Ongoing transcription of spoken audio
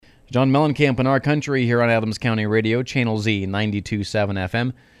John Mellencamp in our country here on Adams County Radio, Channel Z 92.7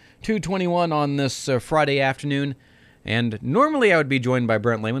 FM, 221 on this Friday afternoon. And normally I would be joined by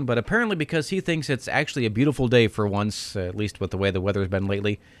Brent Lehman, but apparently because he thinks it's actually a beautiful day for once, at least with the way the weather's been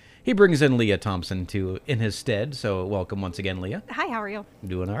lately, he brings in Leah Thompson in his stead. So welcome once again, Leah. Hi, how are you?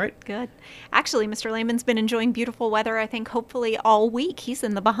 Doing all right? Good. Actually, Mr. Lehman's been enjoying beautiful weather, I think, hopefully all week. He's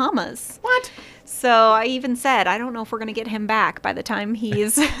in the Bahamas. What? So I even said, I don't know if we're going to get him back by the time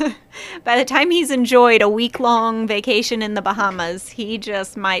he's enjoyed a week-long vacation in the Bahamas. He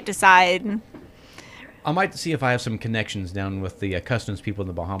just might decide. I might see if I have some connections down with the customs people in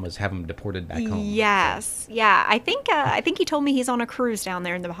the Bahamas, have them deported back home. Yes. Yeah. I think he told me he's on a cruise down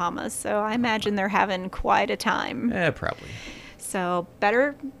there in the Bahamas, so I imagine they're having quite a time. Probably. So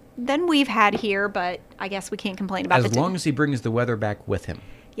better than we've had here, but I guess we can't complain about it. As long as he brings the weather back with him.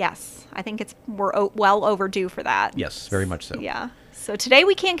 Yes. I think we're well overdue for that. Yes, very much so. Yeah. So today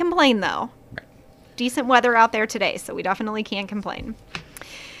we can't complain, though. Right. Decent weather out there today, so we definitely can't complain.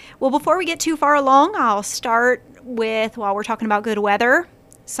 Well, before we get too far along, I'll start with, while we're talking about good weather,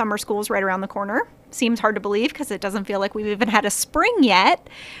 summer school's right around the corner. Seems hard to believe because it doesn't feel like we've even had a spring yet,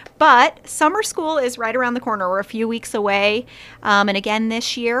 but summer school is right around the corner. We're a few weeks away, and again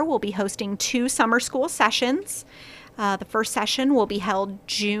this year we'll be hosting 2 summer school sessions. The first session will be held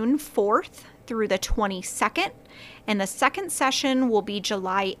June 4th through the 22nd, and the second session will be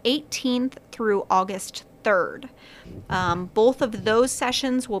July 18th through August 3rd. Both of those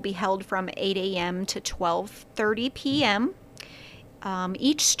sessions will be held from 8 a.m. to 12:30 p.m.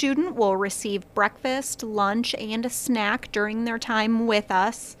 Each student will receive breakfast, lunch, and a snack during their time with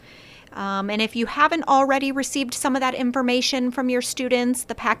us. And if you haven't already received some of that information from your students,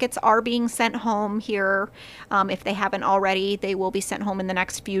 the packets are being sent home here. If they haven't already, they will be sent home in the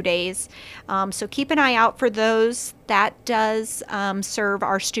next few days. So keep an eye out for those. That does serve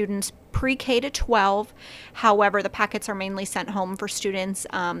our students pre-K to 12. However, the packets are mainly sent home for students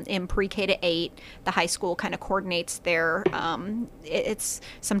in pre-K to 8. The high school kind of coordinates their, it's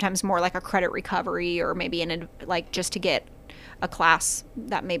sometimes more like a credit recovery or maybe just to get a class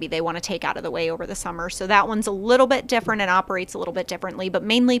that maybe they want to take out of the way over the summer. So that one's a little bit different and operates a little bit differently, but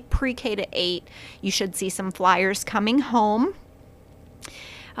mainly pre-K to 8. You should see some flyers coming home.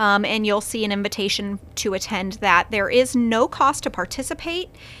 And you'll see an invitation to attend that. There is no cost to participate.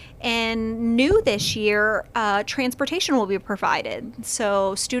 And new this year, transportation will be provided.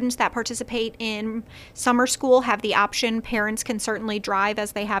 So students that participate in summer school have the option. Parents can certainly drive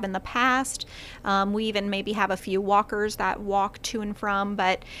as they have in the past. We even maybe have a few walkers that walk to and from.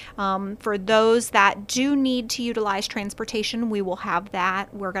 But for those that do need to utilize transportation, we will have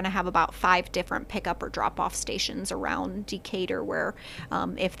that. We're going to have about 5 different pickup or drop-off stations around Decatur where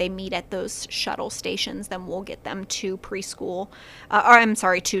if they meet at those shuttle stations, then we'll get them to preschool,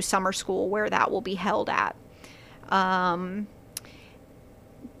 to summer school where that will be held at.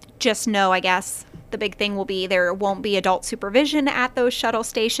 Just know, I guess, the big thing will be there won't be adult supervision at those shuttle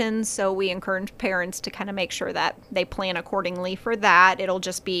stations, so we encourage parents to kind of make sure that they plan accordingly for that. It'll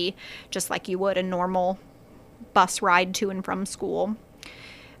just be just like you would a normal bus ride to and from school.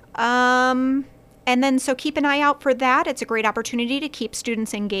 And then so keep an eye out for that. It's a great opportunity to keep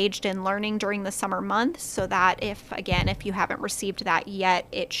students engaged in learning during the summer months so that if you haven't received that yet,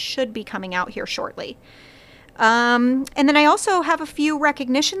 it should be coming out here shortly. And then I also have a few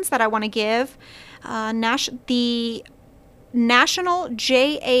recognitions that I want to give. The National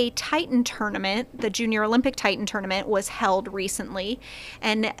JA Titan Tournament, the Junior Olympic Titan Tournament, was held recently.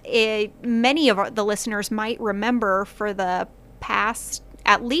 And many of the listeners might remember for the past,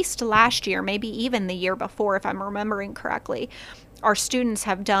 at least last year, maybe even the year before, if I'm remembering correctly, our students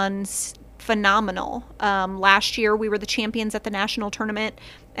have done phenomenal. Last year, we were the champions at the national tournament,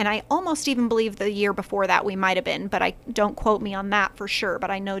 and I almost even believe the year before that we might have been, but I don't quote me on that for sure,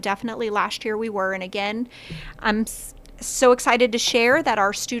 but I know definitely last year we were. And again, I'm so excited to share that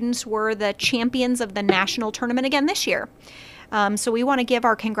our students were the champions of the national tournament again this year. So we want to give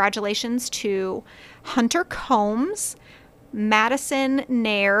our congratulations to Hunter Combs, Madison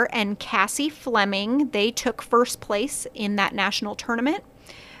Nair, and Cassie Fleming. They took first place in that national tournament.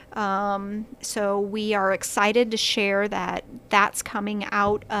 So we are excited to share that that's coming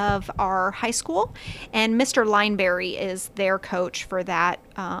out of our high school, and Mr. Lineberry is their coach for that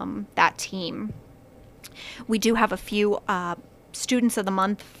team. We do have a few students of the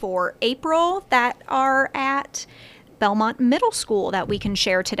month for April that are at Belmont Middle School that we can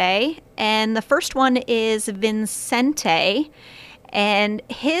share today. And the first one is Vincente, and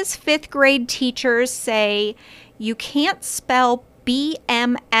his 5th grade teachers say you can't spell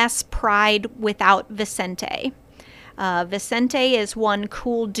BMS Pride without Vicente. Vicente is one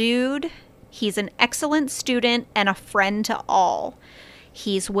cool dude. He's an excellent student and a friend to all.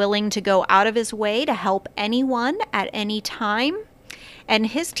 He's willing to go out of his way to help anyone at any time. And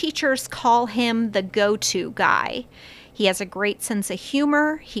his teachers call him the go-to guy. He has a great sense of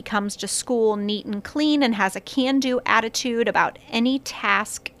humor. He comes to school neat and clean and has a can-do attitude about any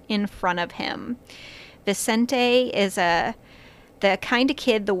task in front of him. Vicente is the kind of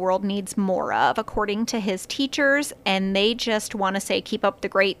kid the world needs more of, according to his teachers, and they just want to say, keep up the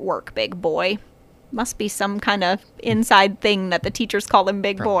great work, big boy. Must be some kind of inside thing that the teachers call him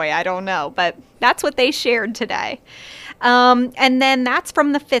big boy. I don't know, but that's what they shared today. And then that's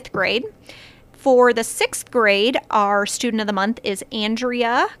from the 5th grade. For the 6th grade, our student of the month is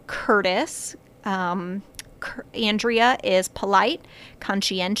Andrea Curtis. Andrea is polite,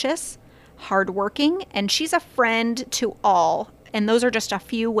 conscientious, hardworking, and she's a friend to all. And those are just a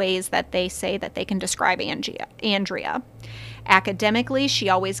few ways that they say that they can describe Andrea. Academically, she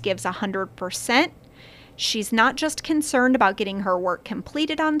always gives 100%. She's not just concerned about getting her work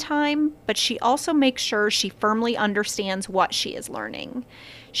completed on time, but she also makes sure she firmly understands what she is learning.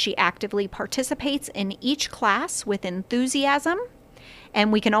 She actively participates in each class with enthusiasm,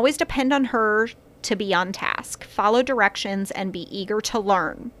 and we can always depend on her to be on task, follow directions, and be eager to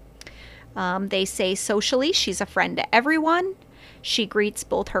learn. They say socially, she's a friend to everyone. She greets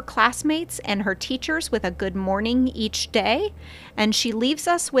both her classmates and her teachers with a good morning each day, and she leaves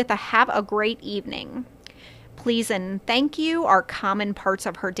us with a have a great evening. Please and thank you are common parts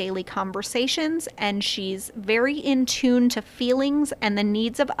of her daily conversations, and she's very in tune to feelings and the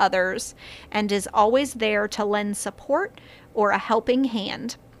needs of others and is always there to lend support or a helping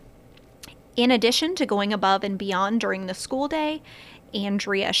hand. In addition to going above and beyond during the school day,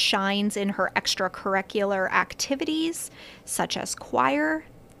 Andrea shines in her extracurricular activities such as choir,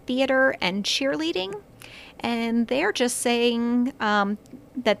 theater, and cheerleading. And they're just saying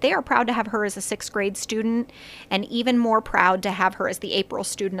that they are proud to have her as a 6th grade student and even more proud to have her as the April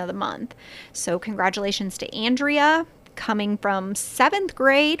student of the month. So congratulations to Andrea. Coming from 7th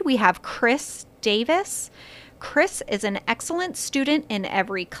grade, we have Chris Davis. Chris is an excellent student in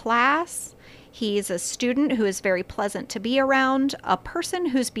every class. He's a student who is very pleasant to be around, a person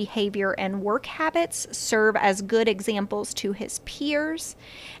whose behavior and work habits serve as good examples to his peers,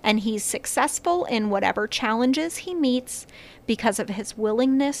 and he's successful in whatever challenges he meets because of his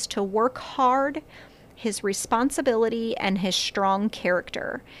willingness to work hard, his responsibility, and his strong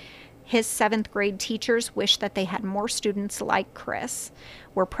character. His 7th grade teachers wish that they had more students like Chris.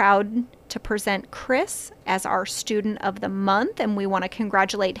 We're proud to present Chris as our student of the month, and we want to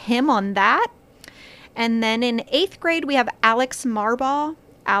congratulate him on that. And then in 8th grade, we have Alex Marbaugh.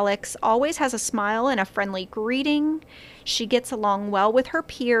 Alex always has a smile and a friendly greeting. She gets along well with her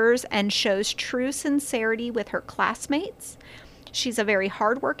peers and shows true sincerity with her classmates. She's a very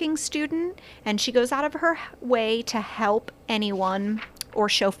hardworking student, and she goes out of her way to help anyone or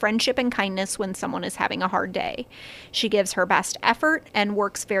show friendship and kindness when someone is having a hard day. She gives her best effort and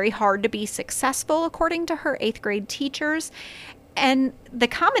works very hard to be successful, according to her 8th grade teachers. And the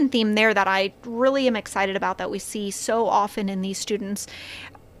common theme there that I really am excited about that we see so often in these students,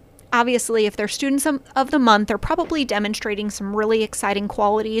 obviously, if they're students of the month, they're probably demonstrating some really exciting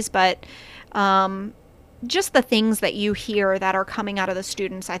qualities, but just the things that you hear that are coming out of the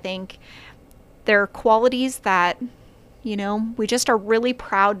students, I think they're qualities that, you know, we just are really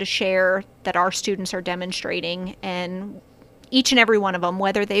proud to share that our students are demonstrating, and each and every one of them,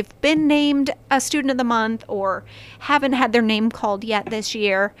 whether they've been named a student of the month or haven't had their name called yet this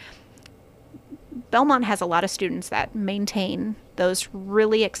year, Belmont has a lot of students that maintain those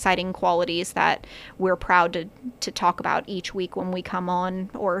really exciting qualities that we're proud to talk about each week when we come on,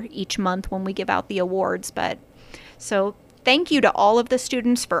 or each month when we give out the awards. But so thank you to all of the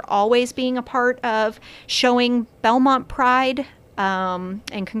students for always being a part of showing Belmont pride,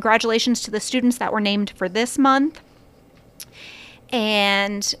 and congratulations to the students that were named for this month.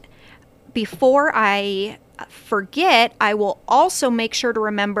 And before I forget, I will also make sure to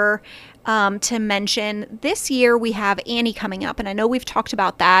remember to mention this year we have Annie coming up. And I know we've talked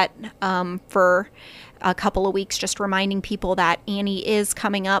about that for a couple of weeks, just reminding people that Annie is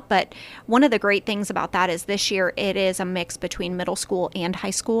coming up. But one of the great things about that is this year it is a mix between middle school and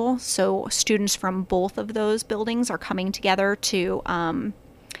high school. So students from both of those buildings are coming together to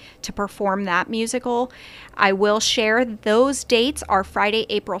perform that musical. I will share those dates are Friday,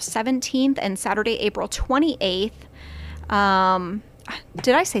 April 17th and Saturday, April 28th.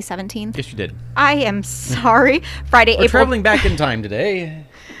 Did I say 17th? Yes, you did. I am sorry. We're traveling back in time today.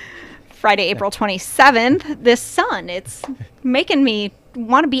 Friday, April 27th. This sun, it's making me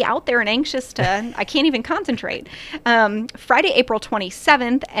want to be out there and anxious to, I can't even concentrate. Friday, April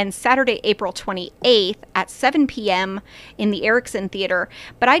 27th and Saturday, April 28th at 7 p.m. in the Erickson Theater.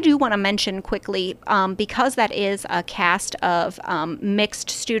 But I do want to mention quickly, because that is a cast of mixed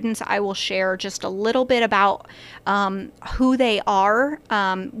students, I will share just a little bit about who they are.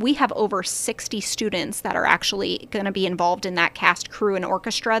 We have over 60 students that are actually going to be involved in that cast, crew, and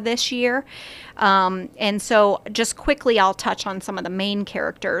orchestra this year. And so just quickly, I'll touch on some of the main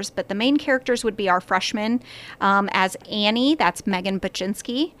characters, but the main characters would be our freshmen as Annie, that's Megan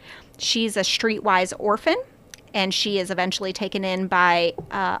Baczynski. She's a streetwise orphan, and she is eventually taken in by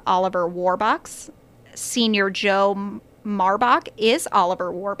Oliver Warbucks. Senior Joe Marbach is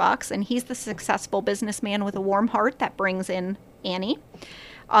Oliver Warbucks, and he's the successful businessman with a warm heart that brings in Annie.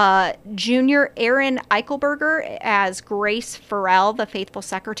 Junior Aaron Eichelberger as Grace Farrell, the faithful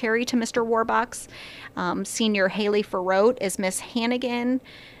secretary to Mr. Warbucks. Senior Haley Farrote is Miss Hannigan,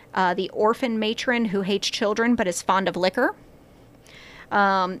 the orphan matron who hates children but is fond of liquor.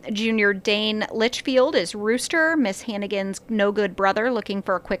 Junior Dane Litchfield is Rooster, Miss Hannigan's no-good brother looking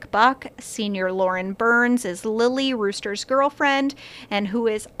for a quick buck. Senior Lauren Burns is Lily, Rooster's girlfriend, and who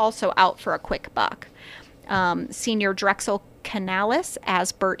is also out for a quick buck. Senior Drexel Canales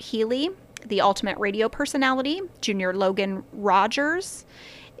as Bert Healy, the ultimate radio personality. Junior Logan Rogers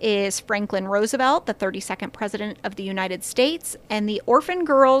is Franklin Roosevelt, the 32nd President of the United States. And the orphan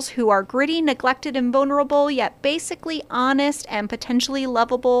girls who are gritty, neglected, and vulnerable, yet basically honest and potentially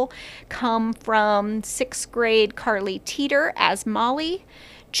lovable, come from 6th grade Carly Teeter as Molly,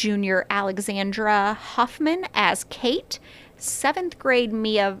 Junior Alexandra Huffman as Kate, 7th grade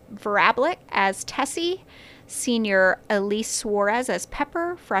Mia Verablik as Tessie, Senior Elise Suarez as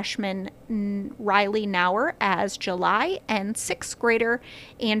Pepper, freshman Riley Nauer as July, and 6th grader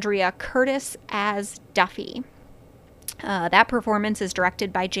Andrea Curtis as Duffy. That performance is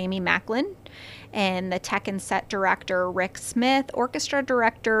directed by Jamie Macklin, and the tech and set director Rick Smith, orchestra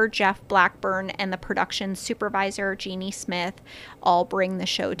director Jeff Blackburn, and the production supervisor Jeannie Smith all bring the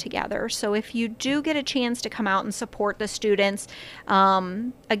show together. So if you do get a chance to come out and support the students,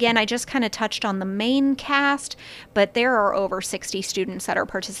 again, I just kind of touched on the main cast, but there are over 60 students that are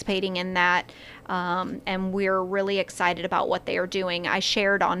participating in that, and we're really excited about what they are doing. I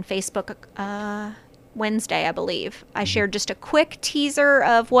shared on Facebook Wednesday, I believe. I shared just a quick teaser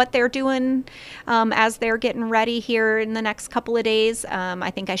of what they're doing as they're getting ready here in the next couple of days.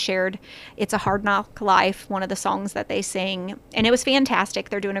 I think I shared It's a Hard Knock Life, one of the songs that they sing, and it was fantastic.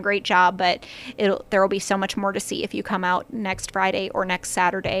 They're doing a great job, but there will be so much more to see if you come out next Friday or next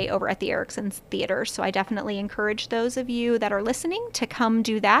Saturday over at the Erickson Theater. So I definitely encourage those of you that are listening to come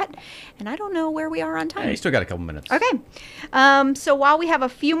do that. And I don't know where we are on time. Yeah, you still got a couple minutes. Okay. So while we have a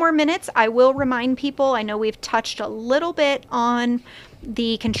few more minutes, I will remind people, I know we've touched a little bit on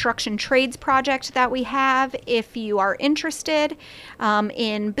the construction trades project that we have. If you are interested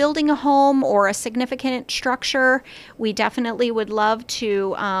in building a home or a significant structure, we definitely would love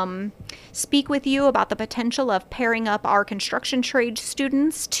to speak with you about the potential of pairing up our construction trade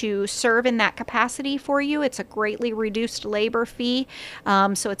students to serve in that capacity for you. It's a greatly reduced labor fee,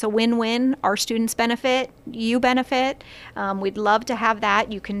 so it's a win-win. Our students benefit, you benefit. We'd love to have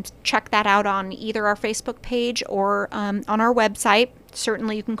that. You can check that out on either our Facebook page or on our website.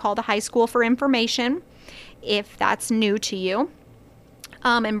 Certainly you can call the high school for information if that's new to you.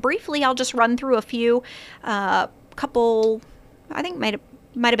 And briefly, I'll just run through a few, couple, I think might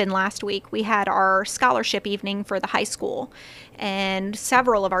have been last week. We had our scholarship evening for the high school, and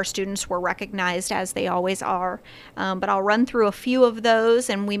several of our students were recognized, as they always are. But I'll run through a few of those,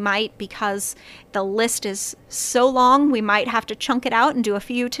 and we might, because the list is so long, we might have to chunk it out and do a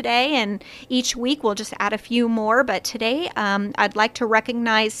few today, and each week we'll just add a few more. But today I'd like to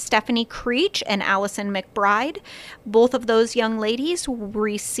recognize Stephanie Creech and Allison McBride. Both of those young ladies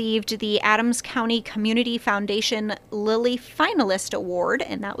received the Adams County Community Foundation Lilly Finalist Award,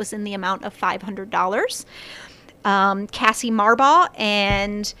 and that was in the amount of $500. Cassie Marbaugh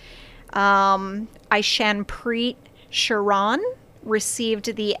and Aishanpreet Sharon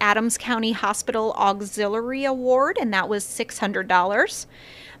received the Adams County Hospital Auxiliary Award, and that was $600.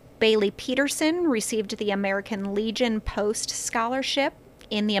 Bailey Peterson received the American Legion Post Scholarship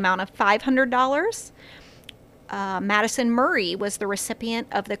in the amount of $500. Madison Murray was the recipient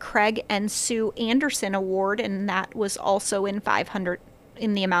of the Craig and Sue Anderson Award, and that was also in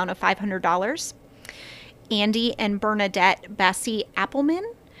the amount of $500. Andy and Bernadette Bessie Appleman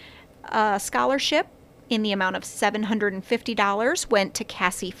scholarship in the amount of $750 went to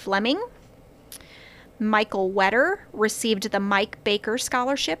Cassie Fleming. Michael Wetter received the Mike Baker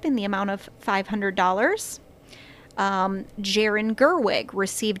Scholarship in the amount of $500. Jaron Gerwig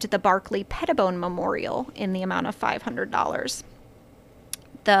received the Barclay Pettibone Memorial in the amount of $500.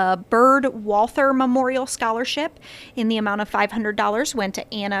 The Bird Walther Memorial Scholarship in the amount of $500 went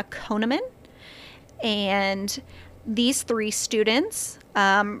to Anna Koneman. And these 3 students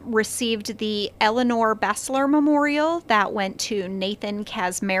received the Eleanor Bessler Memorial. That went to Nathan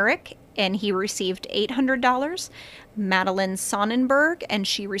Kazmarek, and he received $800. Madeline Sonnenberg, and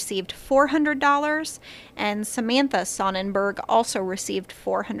she received $400. And Samantha Sonnenberg also received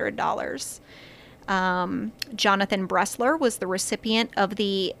 $400. Jonathan Bressler was the recipient of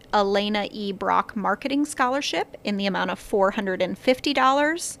the Elena E. Brock Marketing Scholarship in the amount of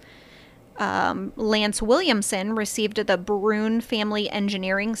 $450. Lance Williamson received the Brune Family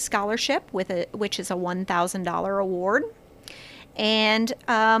Engineering Scholarship, which is a $1,000 award. And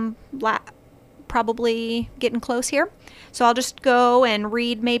probably getting close here. So I'll just go and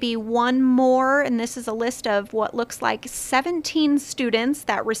read maybe one more, and this is a list of what looks like 17 students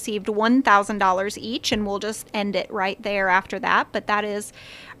that received $1,000 each, and we'll just end it right there after that. But that is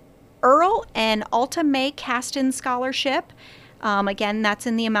Earl and Alta Mae Caston Scholarship. Again, that's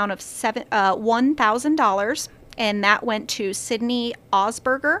in the amount of $1,000, and that went to Sydney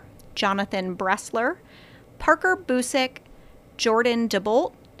Osberger, Jonathan Bressler, Parker Busick, Jordan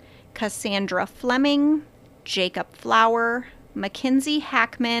DeBolt, Cassandra Fleming, Jacob Flower, Mackenzie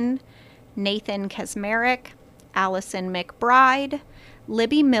Hackman, Nathan Kazmarek, Allison McBride,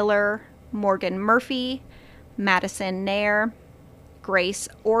 Libby Miller, Morgan Murphy, Madison Nair, Grace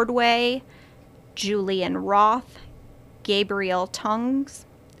Ordway, Julian Roth, Gabriel Tungs,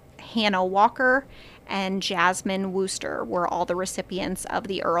 Hannah Walker, and Jasmine Wooster were all the recipients of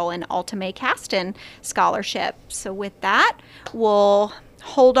the Earl and Alta Mae Caston Scholarship. So with that, we'll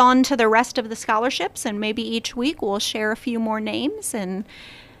hold on to the rest of the scholarships, and maybe each week we'll share a few more names and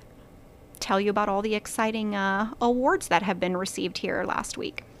tell you about all the exciting awards that have been received here last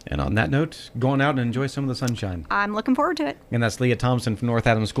week. And on that note, go on out and enjoy some of the sunshine. I'm looking forward to it. And that's Leah Thompson from North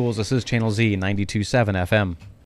Adams Schools. This is Channel Z 92.7 FM.